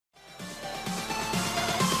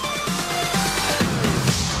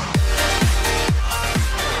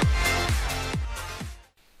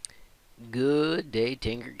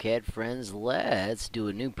Tinkercad friends, let's do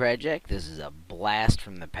a new project. This is a blast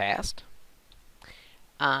from the past.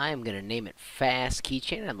 I'm going to name it Fast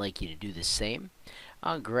Keychain. I'd like you to do the same.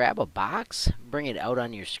 Grab a box, bring it out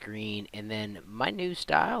on your screen, and then my new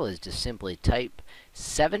style is to simply type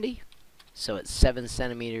 70, so it's 7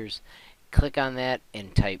 centimeters. Click on that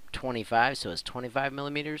and type 25, so it's 25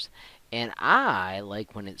 millimeters. And I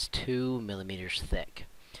like when it's 2 millimeters thick.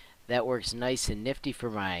 That works nice and nifty for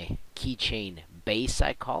my keychain base,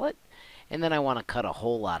 I call it. And then I want to cut a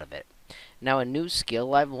hole out of it. Now a new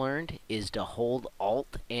skill I've learned is to hold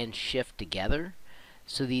Alt and Shift together.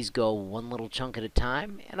 So these go one little chunk at a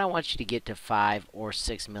time, and I want you to get to 5 or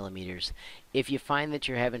 6 millimeters. If you find that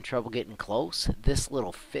you're having trouble getting close, this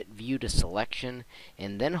little fit view to selection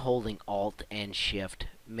and then holding Alt and Shift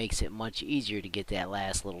makes it much easier to get that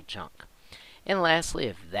last little chunk. And lastly,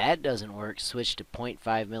 if that doesn't work, switch to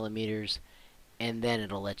 0.5 millimeters, and then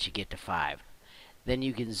it'll let you get to 5. Then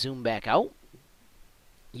you can zoom back out.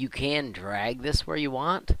 You can drag this where you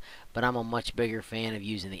want, but I'm a much bigger fan of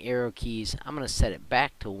using the arrow keys. I'm going to set it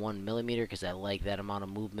back to 1 millimeter because I like that amount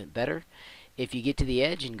of movement better. If you get to the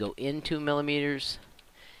edge and go in 2 millimeters,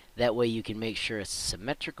 that way you can make sure it's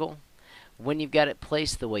symmetrical. When you've got it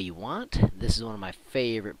placed the way you want, this is one of my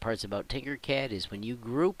favorite parts about Tinkercad, is when you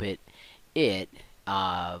group it, it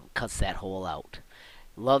cuts that hole out.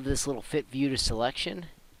 Love this little fit view to selection.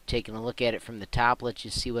 Taking a look at it from the top lets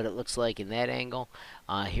you see what it looks like in that angle.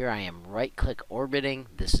 Here I am right click orbiting.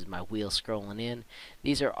 This is my wheel scrolling in.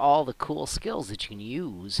 These are all the cool skills that you can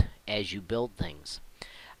use as you build things.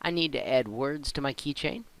 I need to add words to my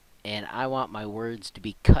keychain, and I want my words to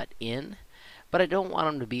be cut in, but I don't want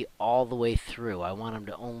them to be all the way through. I want them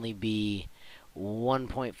to only be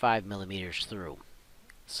 1.5 millimeters through.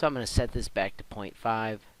 So I'm going to set this back to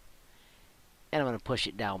 0.5, and I'm going to push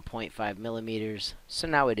it down 0.5 millimeters. So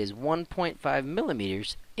now it is 1.5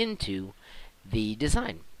 millimeters into the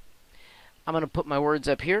design. I'm going to put my words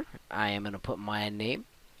up here. I am going to put my name.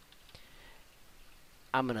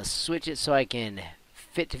 I'm going to switch it so I can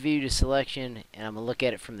fit to view to selection, and I'm going to look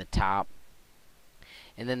at it from the top.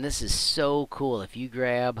 And then this is so cool. If you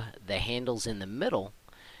grab the handles in the middle,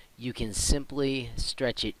 you can simply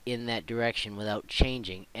stretch it in that direction without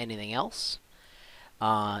changing anything else.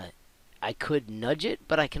 I could nudge it,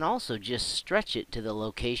 but I can also just stretch it to the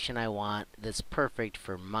location I want that's perfect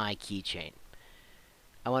for my keychain.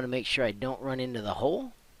 I want to make sure I don't run into the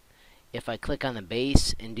hole. If I click on the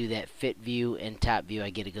base and do that fit view and top view,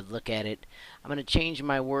 I get a good look at it. I'm going to change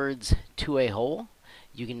my words to a hole.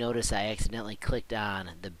 You can notice I accidentally clicked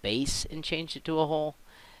on the base and changed it to a hole.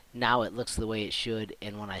 Now it looks the way it should,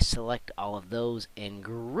 and when I select all of those and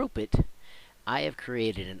group it, I have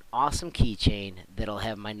created an awesome keychain that'll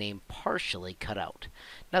have my name partially cut out.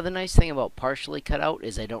 Now the nice thing about partially cut out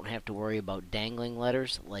is I don't have to worry about dangling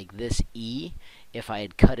letters like this E if I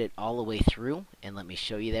had cut it all the way through, and let me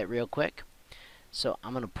show you that real quick. So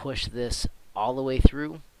I'm going to push this all the way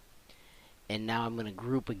through, and now I'm going to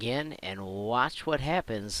group again, and watch what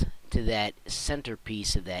happens to that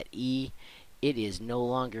centerpiece of that E. It is no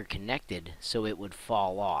longer connected, so it would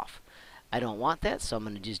fall off. I don't want that, so I'm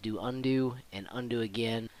going to just do undo and undo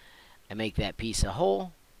again. I make that piece a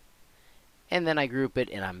hole, and then I group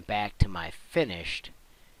it, and I'm back to my finished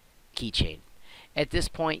keychain. At this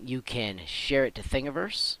point, you can share it to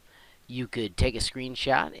Thingiverse. You could take a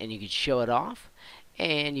screenshot, and you could show it off,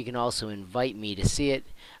 and you can also invite me to see it.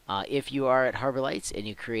 If you are at Harbor Lights and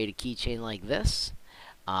you create a keychain like this,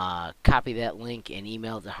 copy that link and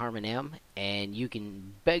email it to Harmon M, and you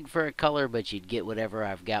can beg for a color, but you'd get whatever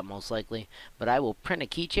I've got most likely. But I will print a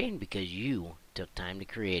keychain because you took time to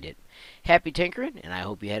create it. Happy tinkering, and I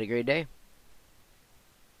hope you had a great day.